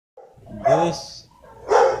This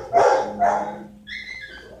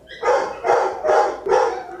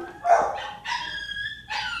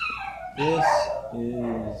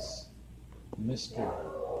is Mr.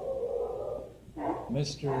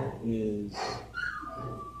 Mr. is,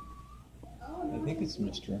 I think it's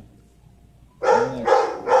Mr. And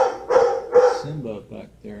there's Simba back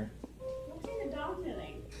there. What kind of dog are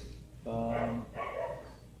they?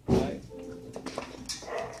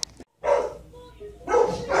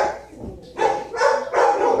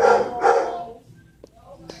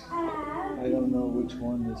 I don't know which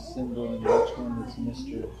one is Simba and which one is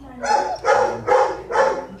Mr.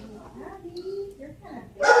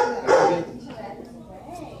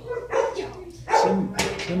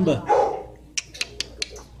 Simba.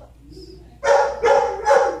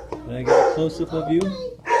 Can I get a close-up of you?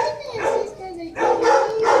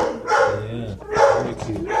 Yeah, very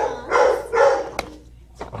cute. You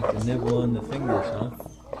can nibble on the fingers, huh?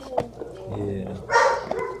 Yeah.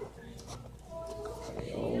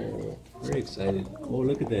 Oh, very excited. Oh,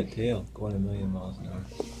 look at that tail going a million miles an hour.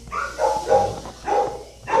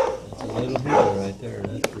 That's a little hero right there,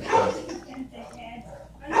 that's for sure.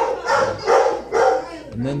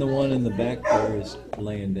 And then the one in the back there is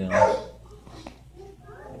laying down.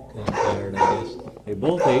 Kind of tired, I guess. They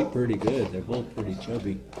both ate pretty good. They're both pretty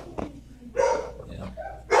chubby. Yeah.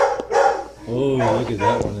 Oh, look at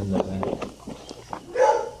that one in the back.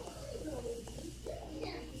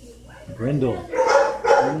 Brindle.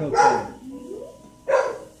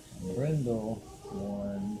 Brindle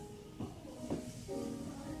one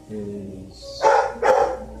is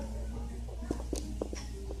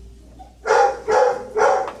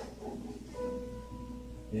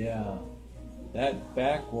yeah. That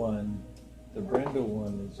back one, the brindle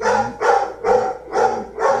one is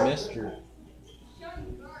Mr.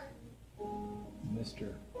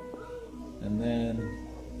 And then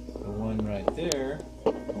the one right there,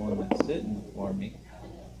 the one that's sitting for me,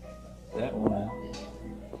 that one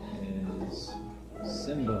is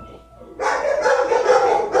Simba.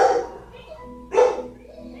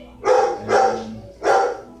 And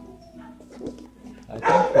I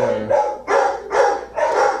think they're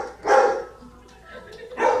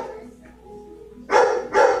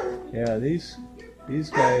yeah, these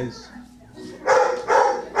guys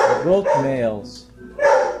are both males.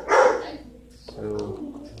 So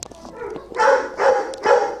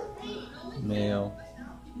male.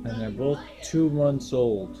 And they're both 2 months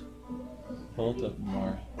old. Both of them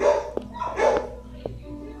are.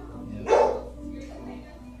 Yeah.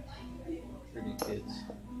 Pretty kids.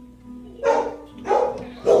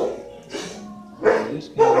 This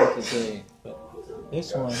came out today, but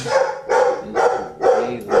this one is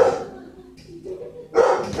Bailey.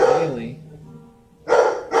 And Bailey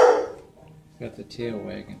got the tail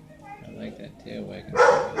wagging. I like that tail wagging.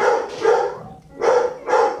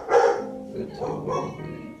 Good tail wagging.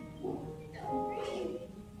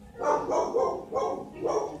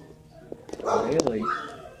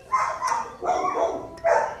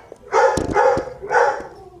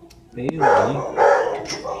 Bailey.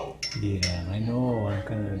 Yeah, I know, I'm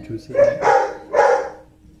kind of intrusive.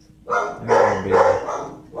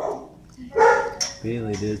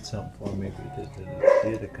 Bailey did something for me. He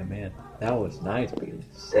did a command. That was nice, Bailey.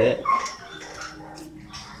 Sit.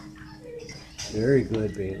 Very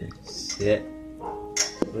good, Bailey. Sit.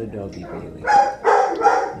 Good doggy, Bailey.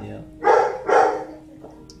 Yeah.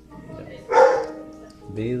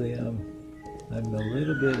 Bailey, I'm a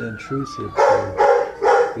little bit intrusive, so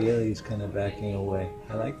Bailey's kind of backing away.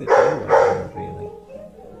 I like the tail wagging of Bailey.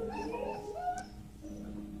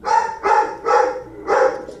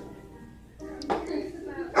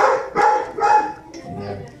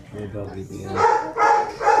 Yeah, good doggy, Bailey.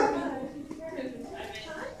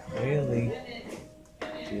 Bailey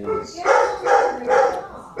is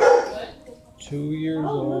 2 years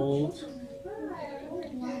old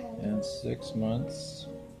and 6 months.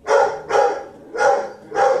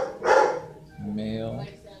 Male.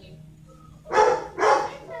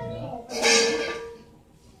 Yeah.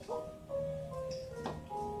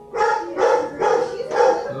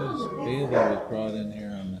 Bailey was brought in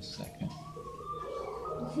here on the 2nd.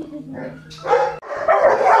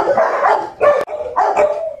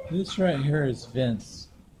 This right here is Vince.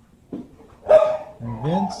 And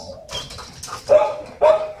Vince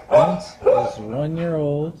is 1 year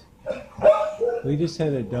old. We just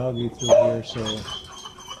had a doggy through here,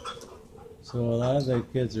 so a lot of the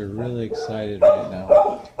kids are really excited right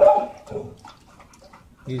now.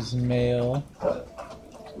 He's male.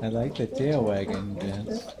 I like the tail wagging,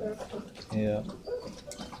 Vince. Yeah.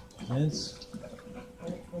 Vince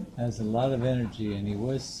has a lot of energy, and he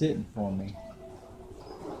was sitting for me.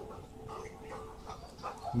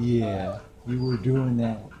 Yeah, you were doing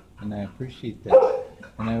that, and I appreciate that.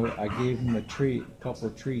 And I gave him a couple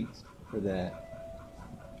of treats for that.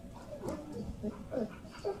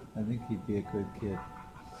 I think he'd be a good kid.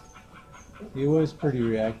 He was pretty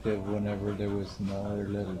reactive whenever there was another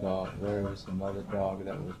little dog. There was some other dog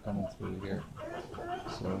that was coming through here.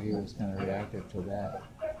 So he was kind of reactive to that.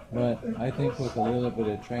 But I think with a little bit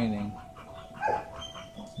of training,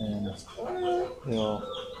 and he'll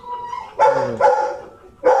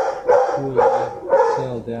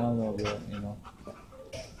settle down a little bit, you know.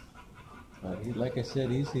 But he, like I said,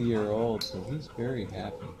 he's a year old, so he's very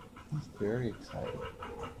happy. He's very excited.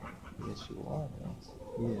 Yes, you are, Vince.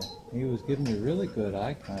 Yeah, he was giving me really good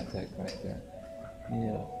eye contact right there.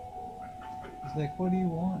 Yeah. He's like, what do you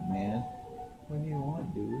want, man? What do you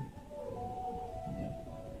want, dude? Yeah.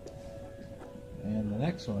 And the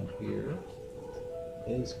next one here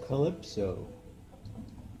is Calypso.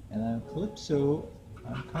 And Calypso,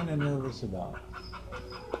 I'm kind of nervous about.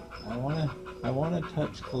 I wanna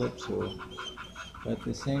touch Calypso, but at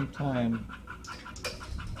the same time,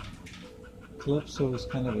 Calypso is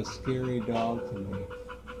kind of a scary dog to me.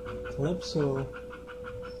 Calypso,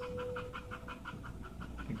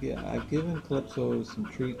 I've given Calypso some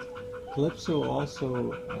treats. Calypso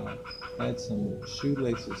also had some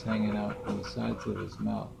shoelaces hanging out on the sides of his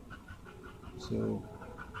mouth. So,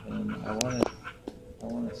 and I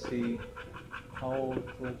wanna see how old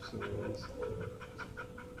Calypso is.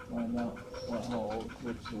 Find out how old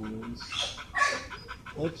Calypso is.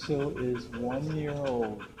 Calypso is 1 year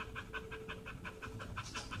old.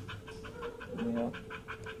 Yeah.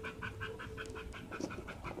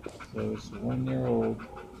 So it's 1 year old.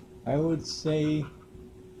 I would say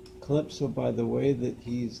Calypso, by the way that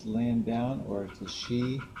he's laying down, or it's a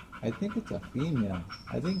she. I think it's a female.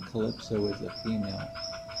 I think Calypso is a female.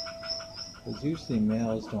 Because usually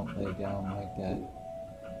males don't lay down like that.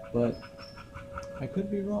 But I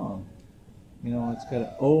could be wrong. You know, it's got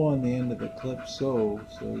an O on the end of the Calypso,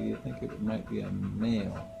 so you think it might be a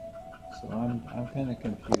male. So I'm kind of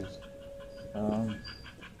confused. I'm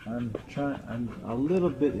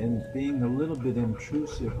being a little bit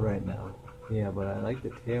intrusive right now. Yeah, but I like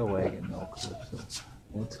the tail wagging though, Calypso.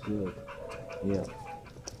 That's good. Yeah.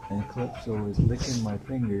 And Calypso is licking my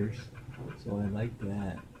fingers, so I like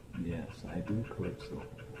that. Yes, I do, Calypso.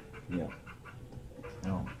 Yeah.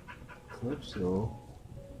 Now, Calypso,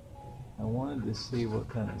 I wanted to see what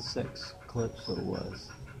kind of sex Calypso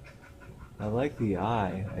was. I like the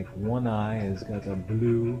eye. Like one eye has got a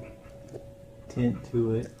blue tint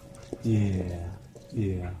to it. Yeah,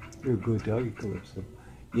 yeah. You're a good doggy, Calypso.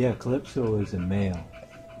 Yeah, Calypso is a male.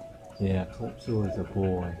 Yeah, Calypso is a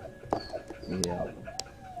boy. Yeah.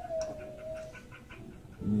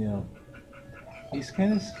 Yeah. He's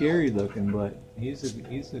kind of scary looking, but he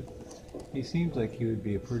seems like he would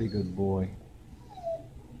be a pretty good boy.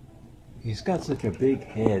 He's got such a big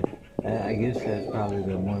head. I guess that's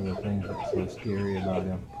probably one of the things that's so scary about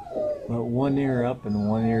him. But one ear up and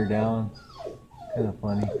one ear down, kind of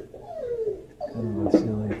funny. Kind of a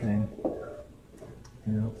silly thing.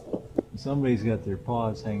 You know, somebody's got their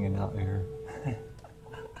paws hanging out here.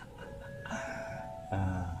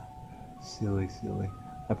 Silly.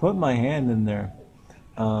 I put my hand in there,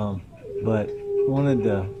 but wanted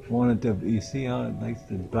to. You see how it likes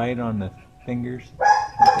to bite on the fingers,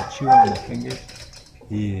 like to chew on the fingers.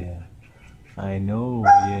 Yeah, I know.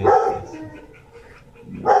 Yes.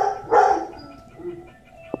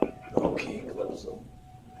 Okay, Calypso.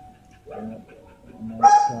 And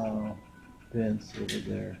that's Vince over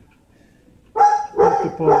there. With the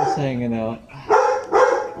paws hanging out.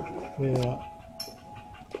 Yeah.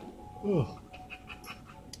 Oh.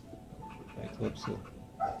 Calypso.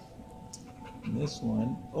 And this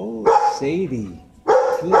one, oh, Sadie.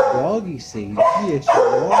 Little doggy Sadie. Yes, you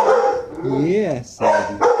are. Yeah,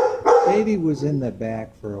 Sadie. Sadie was in the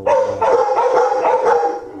back for a while.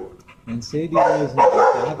 And Sadie wasn't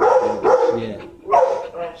adopted yet.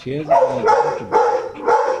 She hasn't been adopted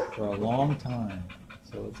for a long time.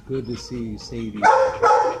 So it's good to see Sadie.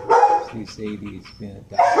 See Sadie's been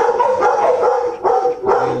adopted.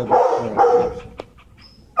 Available for adoption.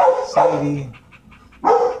 Sadie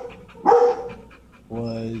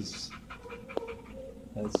was,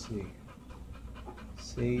 let's see,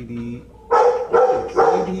 Sadie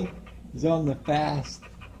is on the fast.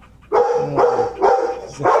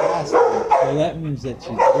 She's a fast one, so that means that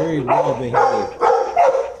she's very well behaved.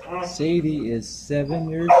 Sadie is 7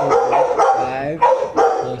 years old, 5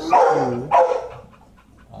 plus 2.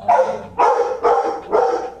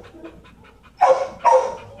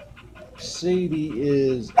 Sadie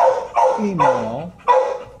is female.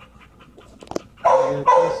 Can I get a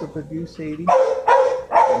close up of you, Sadie?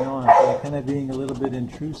 know I'm kind of being a little bit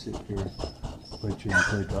intrusive here, but you're a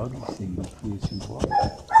good doggy, Sadie. Yes, you are.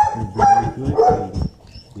 You're very good, Sadie.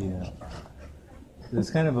 Yeah. So it's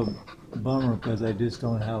kind of a bummer because I just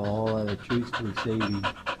don't have a whole lot of treats for Sadie,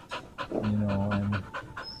 you know, and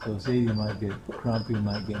so Sadie might get grumpy,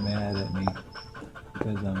 might get mad at me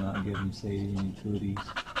because I'm not giving Sadie any treaties.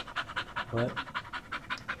 But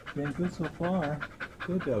it's been good so far.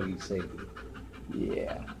 Good doggy, Sadie.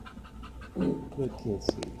 Yeah. Good kid,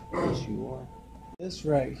 Sadie. Yes, you are. This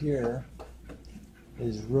right here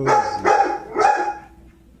is Rosie.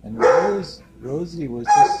 And Rosie was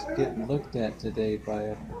just getting looked at today by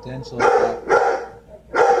a potential adopter.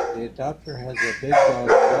 The adopter has a big dog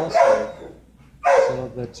also,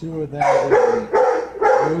 so the two of them are going to meet.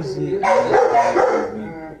 Rosie and that dog will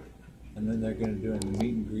meet. And then they're going to do a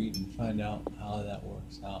meet and greet and find out how that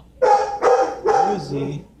works out.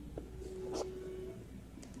 Rosie,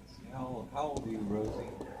 how old are you, Rosie?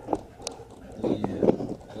 Yeah,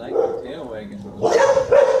 I like the tail wagging, Rosie.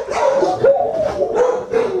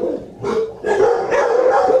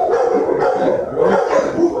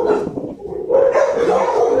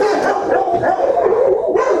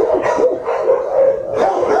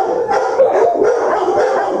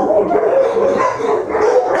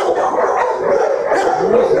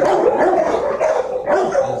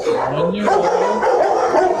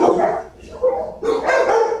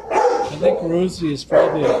 Rosie is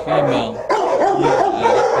probably a female. Yeah,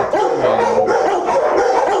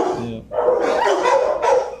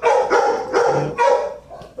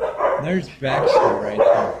 there's Baxter right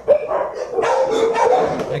there.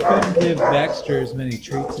 I couldn't give Baxter as many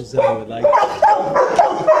treats as I would like to. I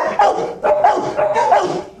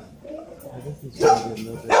think he's going to be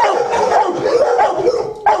a little bit.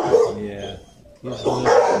 Yeah, he's a little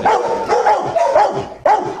bit.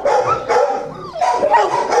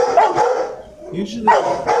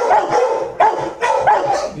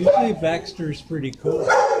 Usually Baxter's pretty cool.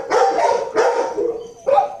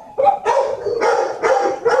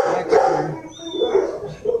 Baxter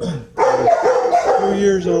is 2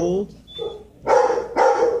 years old,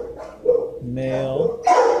 male.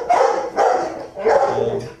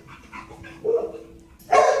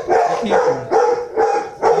 He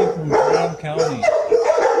came from Graham County.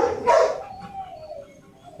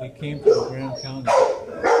 He came from Graham County.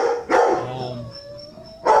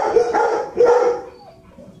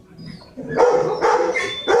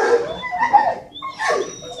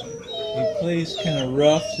 He's kind of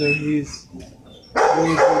rough, so he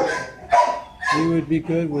would be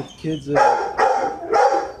good with kids of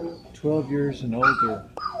 12 years and older.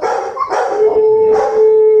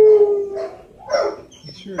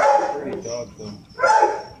 He sure is a pretty dog, though.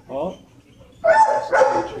 Oh, that's too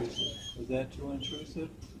intrusive. Was that too intrusive,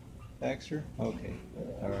 Baxter? Okay,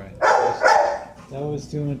 all right. That was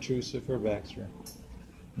too intrusive for Baxter.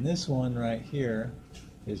 And this one right here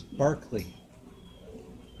is Barkley.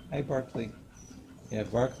 Hi, Barkley. Yeah,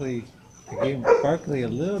 Barkley. I gave Barkley a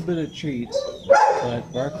little bit of treats, but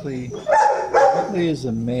Barkley is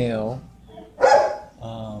a male,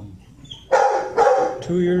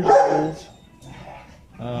 2 years old.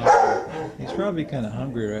 He's probably kind of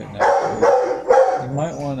hungry right now. So he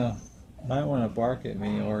might want to bark at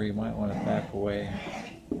me, or he might want to back away.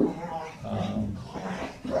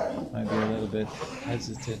 Might be a little bit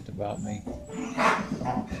hesitant about me.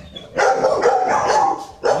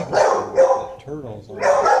 Turtles on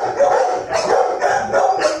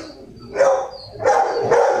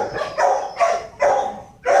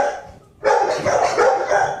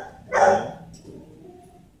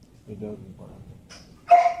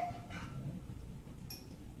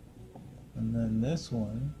and then this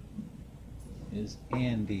one is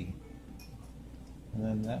Andy, and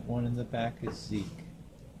then that one in the back is Zeke.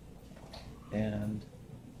 And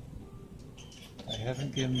I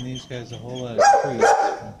haven't given these guys a whole lot of treats,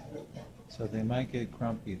 so they might get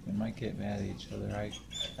grumpy. They might get mad at each other.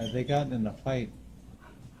 They got in a fight,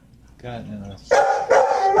 got in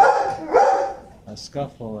a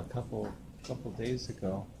scuffle a couple days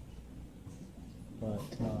ago. But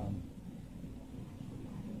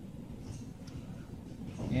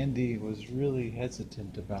Andy was really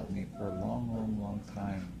hesitant about me for a long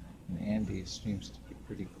time, and Andy seems to be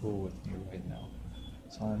pretty cool with me right now.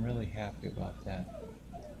 So I'm really happy about that.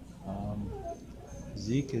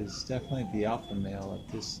 Zeke is definitely the alpha male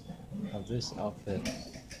of this outfit.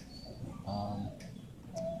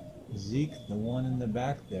 Zeke, the one in the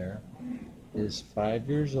back there, is 5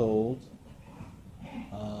 years old,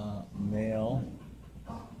 male,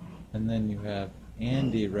 and then you have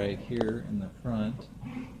Andy right here in the front,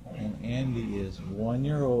 and Andy is 1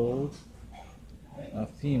 year old, a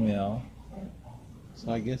female,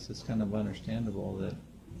 So I guess it's kind of understandable that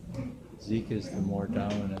Zeke is the more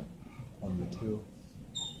dominant of the two.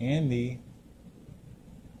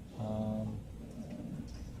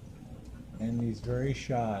 Andy's very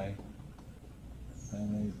shy,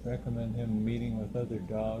 and I recommend him meeting with other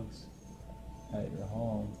dogs at your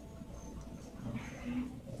home.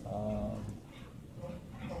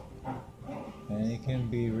 And he can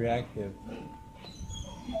be reactive.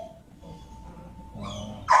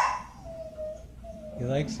 He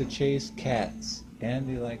likes to chase cats.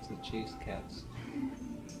 Andy likes to chase cats.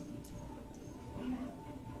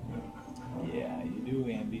 Yeah, you do,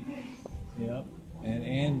 Andy. Yep. And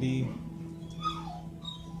Andy,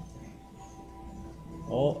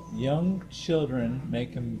 all young children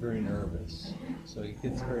make him very nervous. So he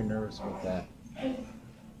gets very nervous with that.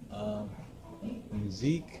 And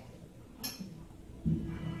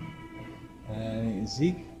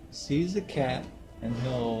Zeke sees a cat and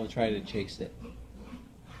he'll try to chase it.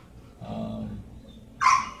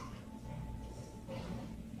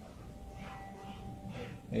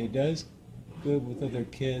 He does good with other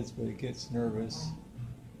kids, but he gets nervous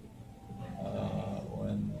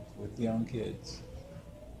with young kids,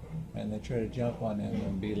 and they try to jump on him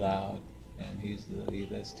and be loud, and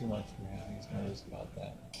that's too much for him. He's nervous about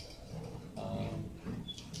that.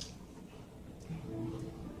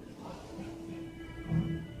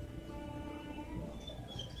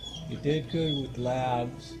 He did good with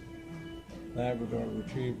Labrador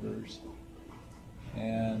retrievers,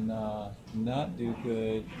 and did not do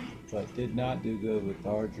good with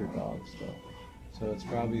larger dogs though. So that's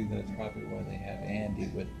probably why they have Andy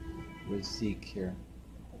with Zeke here.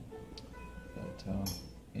 But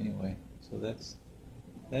anyway, so that's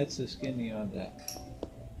the skinny on that.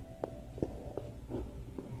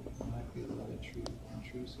 Might be a little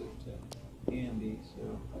intrusive to Andy, so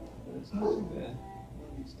but it's not too bad.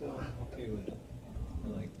 He's still okay with it. I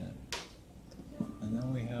like that. And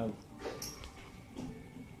then we have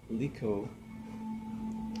Lico.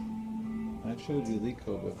 I've showed you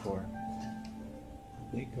Lico before.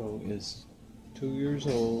 Lico is 2 years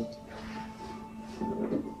old.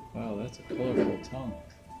 Wow, that's a colorful tongue.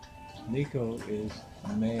 Lico is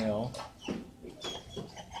a male.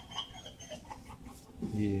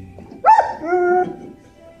 Yeah.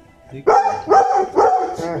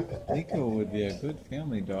 Lico would be a good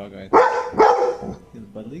family dog, I think.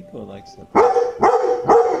 But Lico likes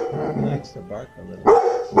to bark a little.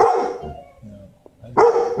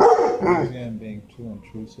 Maybe I'm being too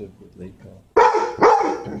intrusive with Lico.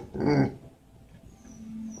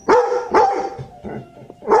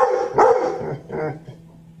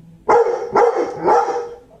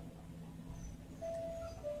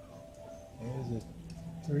 There's a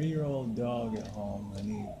 3-year-old dog at home, and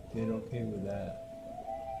he did okay with that.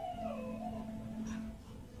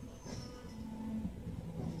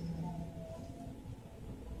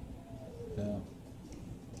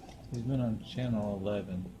 He's been on channel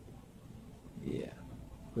 11. Yeah,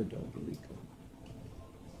 good dog, Lico.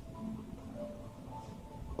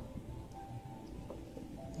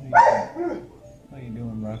 How you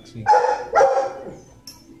doing, Roxy?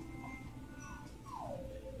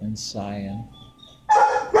 And Cyan.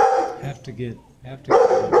 Have to get a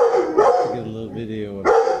little video of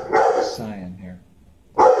Cyan here.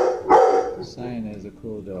 Cyan is a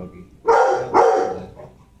cool doggy.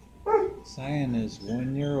 Cyan is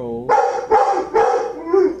 1 year old,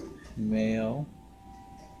 male.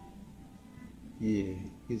 Yeah,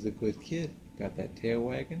 he's a good kid. Got that tail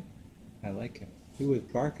wagging. I like him. He was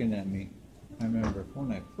barking at me. I remember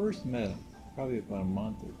when I first met him, probably about a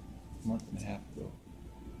month and a half ago.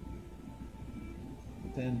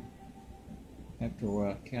 But then, after a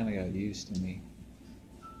while, kind of got used to me,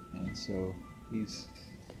 and so he's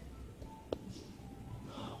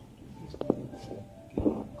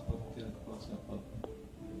get a close up of him.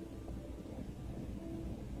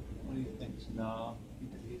 What do you think? No,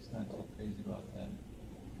 he's not too crazy about that.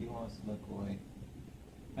 He wants to look away.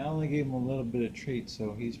 I only gave him a little bit of treat,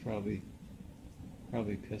 so he's probably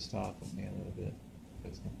pissed off at me a little bit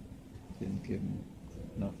because I didn't give him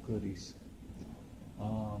enough goodies.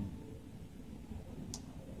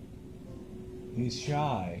 He's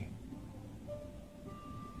shy,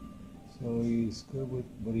 so he's good with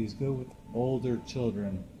older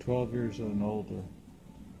children. 12 years and older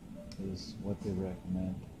is what they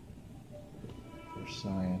recommend for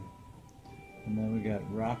Cyan. And then we got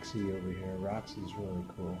Roxy over here. Roxy's really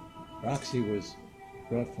cool. Roxy was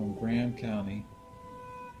brought from Graham County.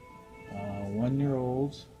 1 year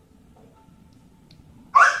olds.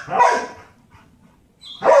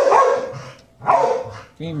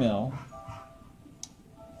 Female.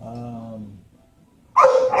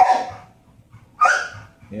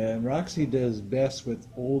 Yeah, and Roxy does best with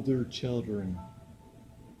older children.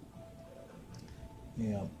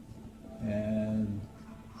 Yeah. And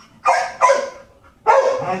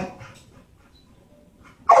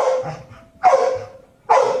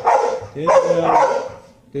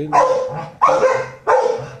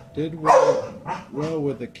did well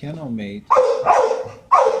with the kennelmate.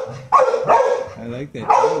 I like that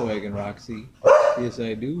tail wagging, Roxy. Yes,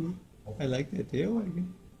 I do. I like that tail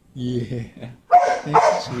wagging. Yeah.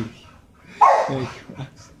 Thanks, sweetie. Thank you,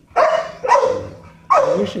 Roxy.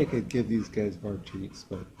 I wish I could give these guys more treats,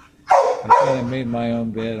 but I kind of made my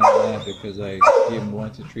own bed on that because I gave them a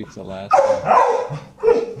bunch of treats the last time.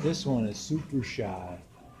 This one is super shy.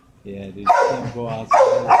 Yeah, they can't go outside.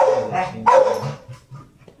 They can't go.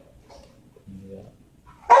 Yeah.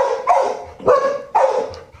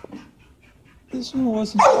 This one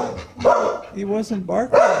wasn't. He wasn't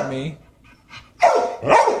barking at me.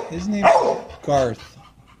 His name is Garth,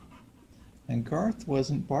 and Garth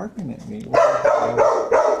wasn't barking at me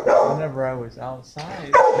whenever I was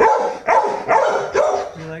outside.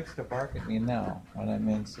 He likes to bark at me now when I'm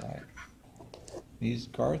inside.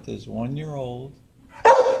 Garth is 1 year old.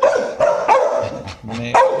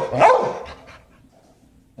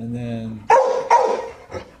 And then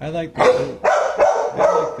I like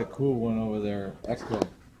the cool one over there, Echo.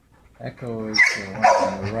 Echo is the one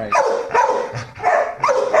on the right.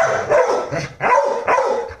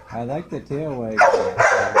 I like the tail wag.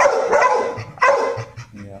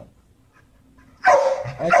 Yeah.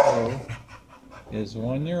 Echo is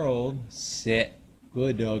 1 year old. Sit.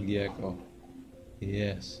 Good doggy, Echo.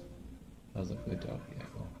 Yes. That was a good doggy,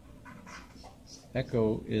 Echo.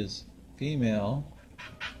 Echo is female.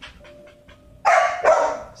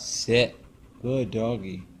 Sit. Good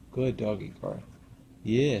doggy. Good doggy, Garth.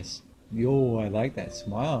 Yes. Yo, I like that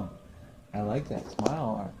smile. I like that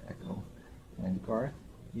smile, Echo. And Garth?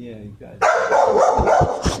 Yeah, you guys.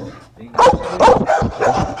 He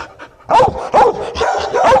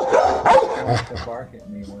likes to bark at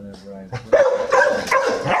me whenever I play.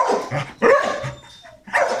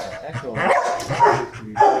 Echo.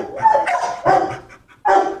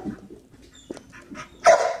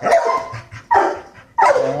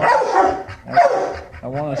 I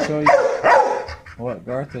want to show you what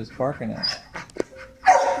Garth is barking at.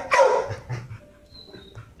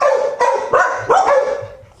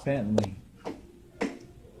 Bentley.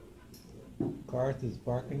 Garth is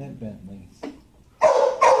barking at Bentley.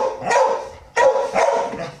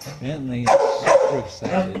 Bentley is super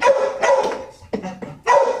excited.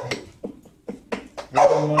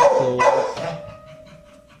 4 months old.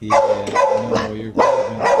 Yeah, no, you're good.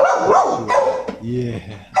 Yeah.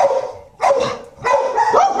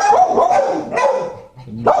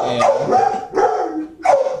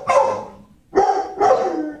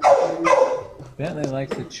 Bentley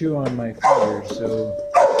likes to chew on my fingers, so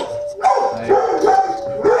I'm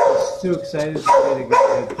too excited for me to get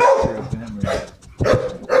a picture of him.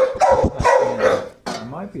 I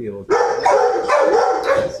might be able to.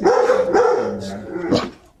 Let's see if I can get in there.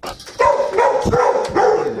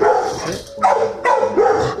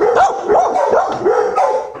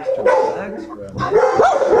 Relax for a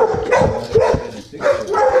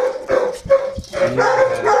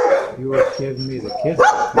minute. You were giving me the kiss. Yeah,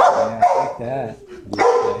 I like that.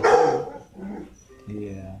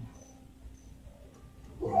 Yeah.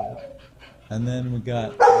 And then we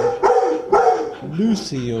got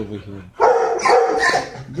Lucy over here.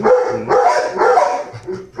 Lucy.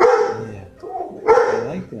 Yeah. I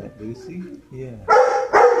like that, Lucy. Yeah.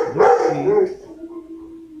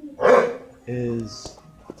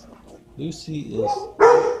 Lucy is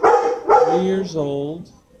 3 years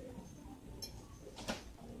old.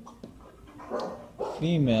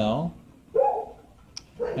 Female.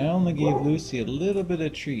 I only gave Lucy a little bit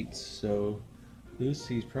of treats, so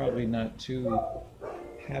Lucy's probably not too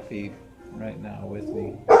happy right now with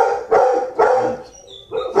me. But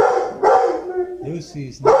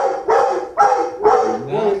Lucy's not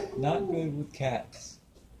good with cats.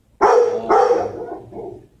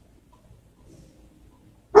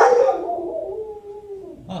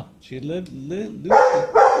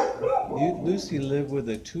 Lucy lived with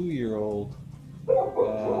a 2-year-old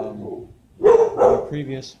in a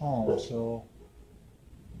previous home, so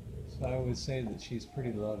I would say that she's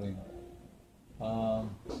pretty loving.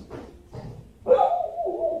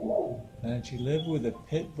 And she lived with a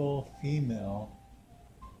pit bull female,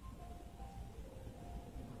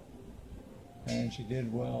 and she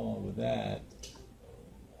did well with that.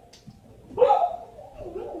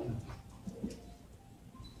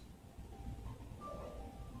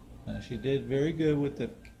 She did very good with the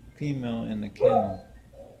female in the kennel.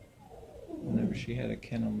 Whenever she had a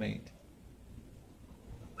kennelmate.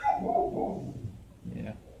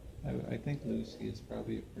 Yeah, I think Lucy is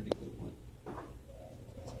probably a pretty good one.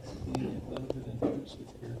 Yeah, a little bit intrusive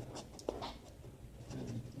here.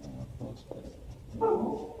 Close, but I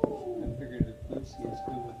figured if Lucy is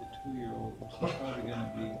good with a 2-year-old, she's probably going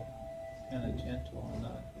to be kind of gentle and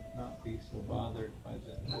not be so bothered by the.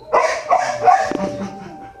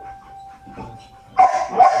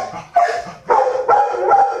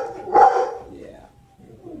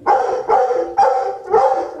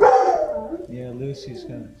 Yeah, Lucy's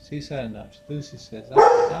gonna. She's had enough. Lucy says, "I'm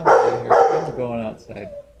out of here. I'm going outside."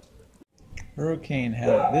 Hurricane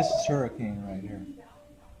had. This is Hurricane right here.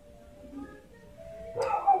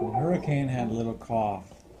 And Hurricane had a little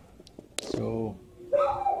cough, so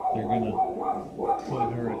they're gonna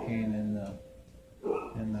put Hurricane in the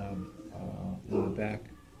back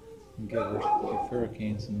and give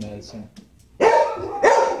Hurricane some medicine.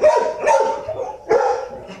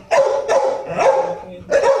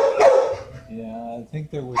 Yeah, I think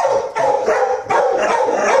there was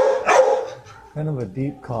kind of a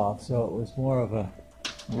deep cough, so it was more of a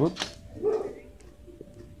whoops.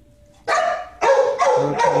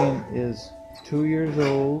 Hurricane is 2 years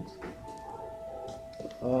old.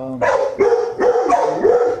 I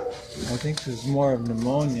think it was more of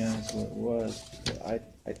pneumonia is what it was. I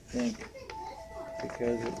think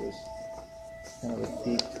because it was kind of a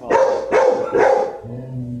deep cough.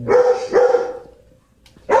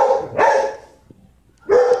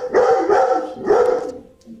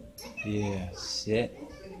 Yeah, sit.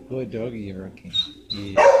 Good doggy, Hurricane.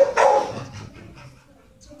 Yeah.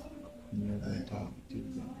 You're going to talk to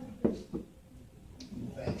them.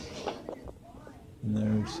 And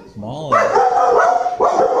there's Molly.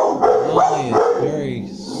 Molly is very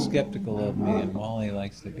skeptical of me, and Molly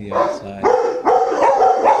likes to be outside.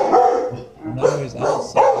 I'm always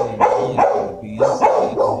outside, and Molly wants to be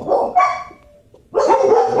inside.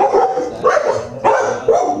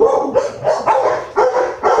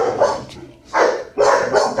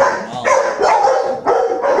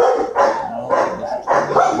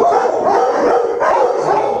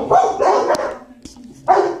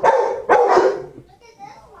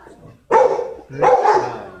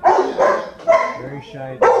 Very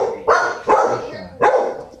shy doggy. Very shy.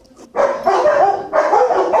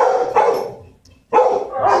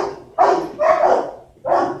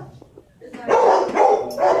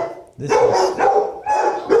 This is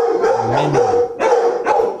Minnie.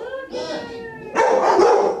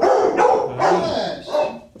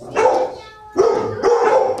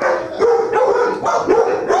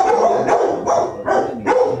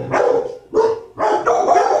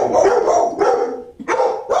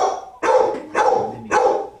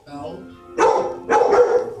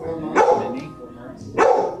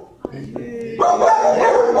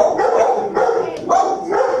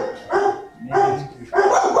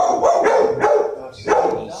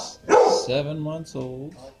 She's 7 months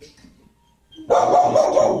old.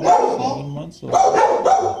 7 months old.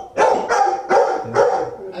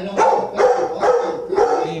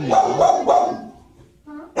 Female.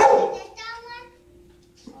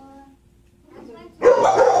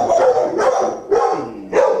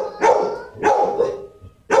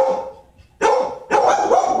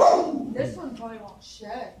 This one probably won't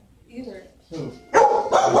shed either.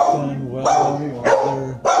 Done well,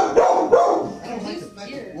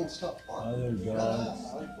 other dogs.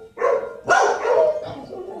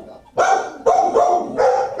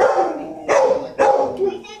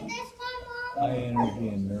 High energy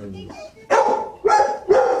and nervous.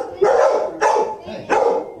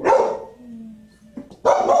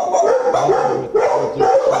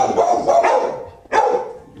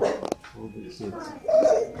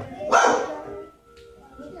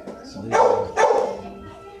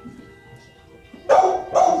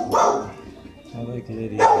 I like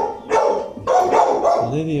Lydia.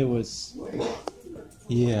 Lydia was,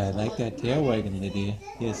 yeah, I like that tail wagging, Lydia.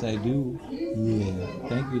 Yes, I do. Yeah,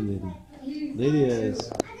 thank you, Lydia. Lydia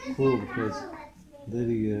is cool because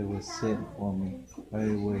Lydia was sitting for me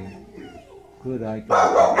right away. Good eye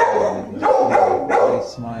contact, Lydia. Yeah,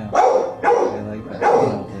 nice smile. I like that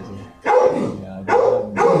smile, Lydia. Yeah, I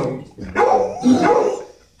love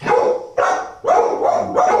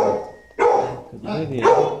Lydia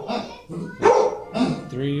is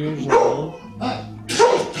 3 years old.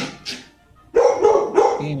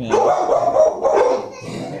 Female.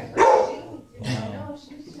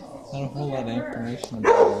 Not a whole lot of information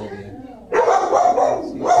about Lydia. See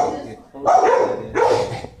if we can get close to Lydia.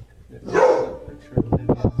 There's a picture of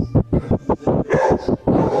Lydia.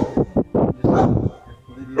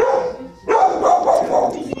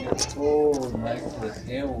 Oh, back to the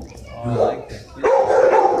tail Oh, I like that kiss.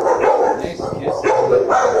 Nice kiss.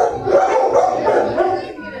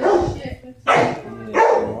 Yeah,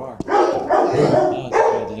 you are. That was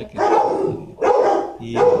good licking.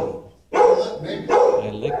 Yeah. I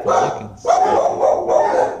like the lickings.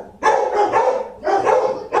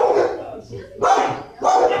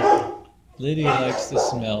 Lydia likes the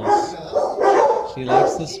smells. She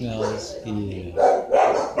likes the smells. Yeah. Yeah.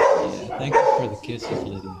 Thank you for the kisses,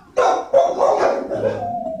 Lydia. Yeah.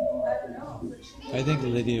 I think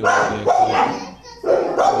Lydia would be a good